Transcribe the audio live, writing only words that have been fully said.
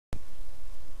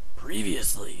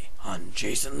Previously on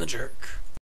Jason the Jerk.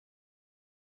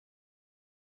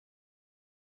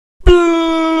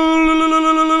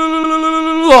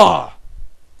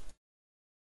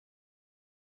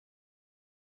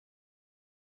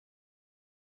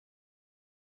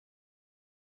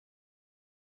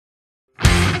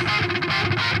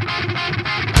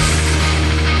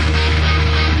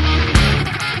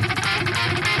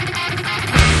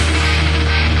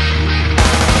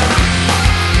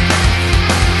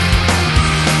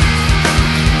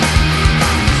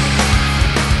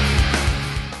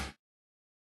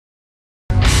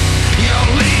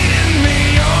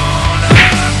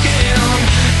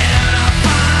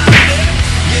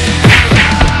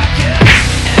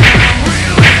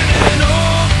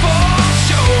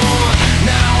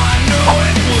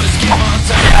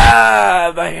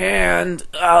 My hand.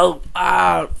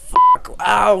 Fuck.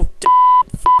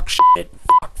 Fuck, shit.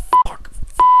 Fuck.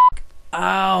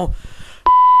 Ow.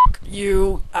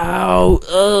 You. Ow.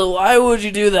 Ugh, why would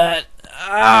you do that?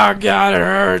 Oh, God, it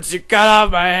hurts. You cut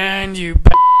off my hand, you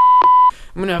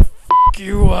I'm gonna fuck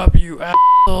you up, you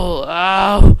asshole.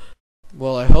 Ow.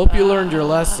 Well, I hope you learned your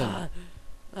lesson.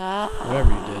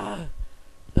 Whatever you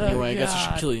did. Anyway, I guess I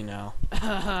should kill you now.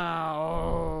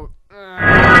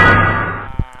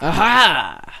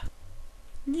 Aha!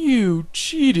 You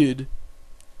cheated.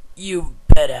 You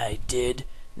bet I did.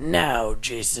 Now,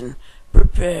 Jason,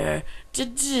 prepare to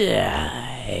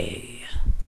die.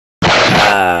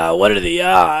 What are the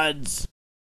odds?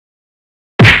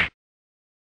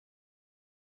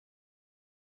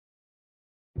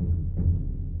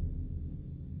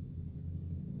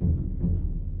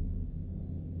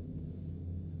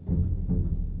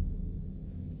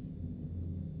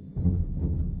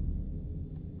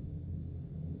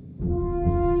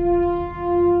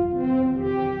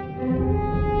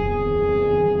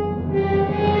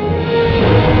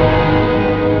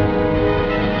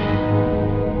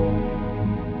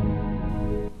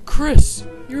 Chris,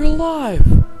 you're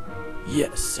alive.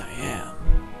 Yes, I am.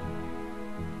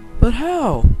 But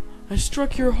how? I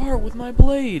struck your heart with my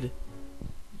blade.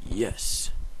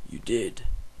 Yes, you did.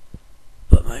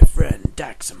 But my friend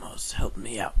Daximos helped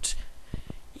me out.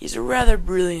 He's a rather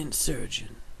brilliant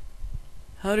surgeon.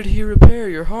 How did he repair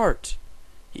your heart?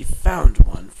 He found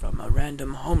one from a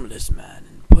random homeless man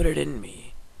and put it in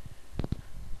me.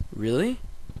 Really?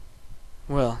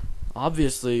 Well,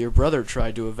 obviously your brother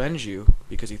tried to avenge you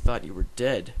because he thought you were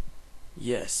dead.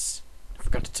 Yes, I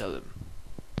forgot to tell him.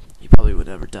 He probably would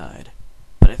never died.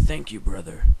 But I thank you,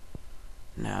 brother.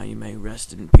 Now you may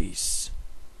rest in peace.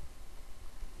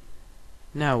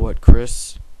 Now what,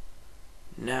 Chris?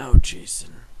 Now,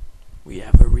 Jason, we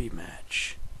have a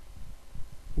rematch.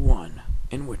 One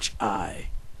in which I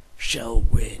shall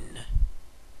win.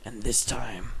 And this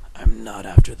time, I'm not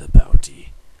after the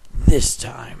bounty. This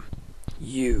time,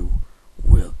 you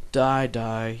will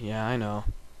Die. Yeah, I know.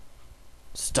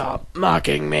 stop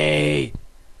mocking me.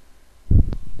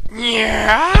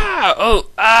 Yeah. Oh.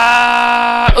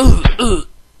 Ah.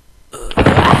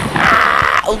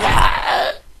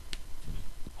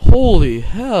 Holy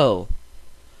hell.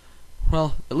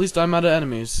 Well, at least I'm out of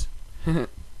enemies.